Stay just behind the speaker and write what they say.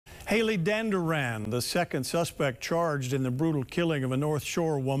Hailey Dandurand, the second suspect charged in the brutal killing of a North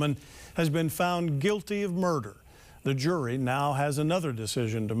Shore woman, has been found guilty of murder. The jury now has another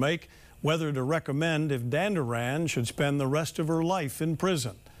decision to make, whether to recommend if Dandurand should spend the rest of her life in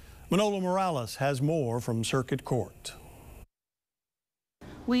prison. Manolo Morales has more from Circuit Court.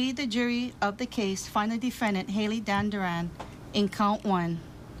 We, the jury of the case, find the defendant, Hailey Dandurand, in count 1,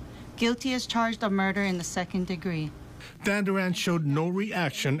 guilty as charged of murder in the second degree. Dandurand showed no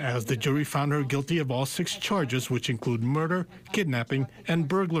reaction as the jury found her guilty of all 6 charges, which include murder, kidnapping, and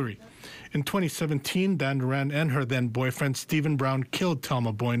burglary. In 2017, Dandurand and her then-boyfriend Stephen Brown killed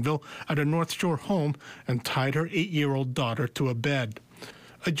Telma Boinville at a North Shore home and tied her 8-year-old daughter to a bed.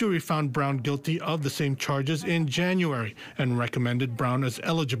 A jury found Brown guilty of the same charges in January and recommended Brown as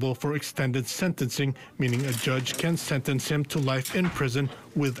eligible for extended sentencing, meaning a judge can sentence him to life in prison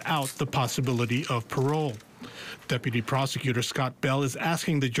without the possibility of parole. Deputy Prosecutor Scott Bell is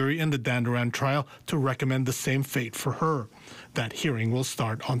asking the jury in the Dandurand trial to recommend the same fate for her. That hearing will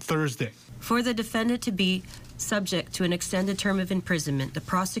start on Thursday. For the defendant to be subject to an extended term of imprisonment, the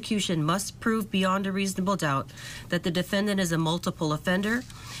prosecution must prove beyond a reasonable doubt that the defendant is a multiple offender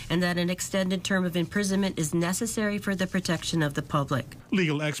and that an extended term of imprisonment is necessary for the protection of the public.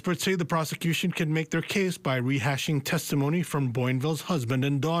 Legal experts say the prosecution can make their case by rehashing testimony from Boinville's husband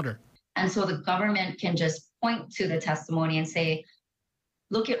and daughter. And so the government can just point to the testimony and say,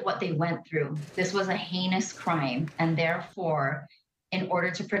 look at what they went through. This was a heinous crime, and therefore, in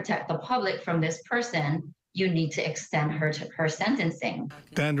order to protect the public from this person, you need to extend her sentencing.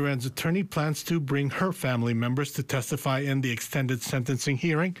 Dandurand's attorney plans to bring her family members to testify in the extended sentencing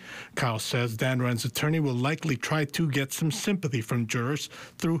hearing. Kyle says Dandurand's attorney will likely try to get some sympathy from jurors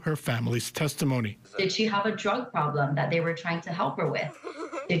through her family's testimony. Did she have a drug problem that they were trying to help her with?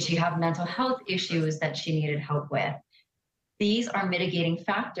 Did she have mental health issues that she needed help with? These are mitigating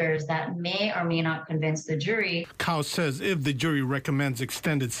factors that may or may not convince the jury. Kyle says if the jury recommends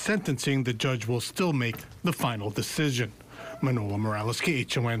extended sentencing, the judge will still make the final decision. Manolo Morales,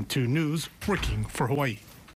 KHON2 News, working for Hawaii.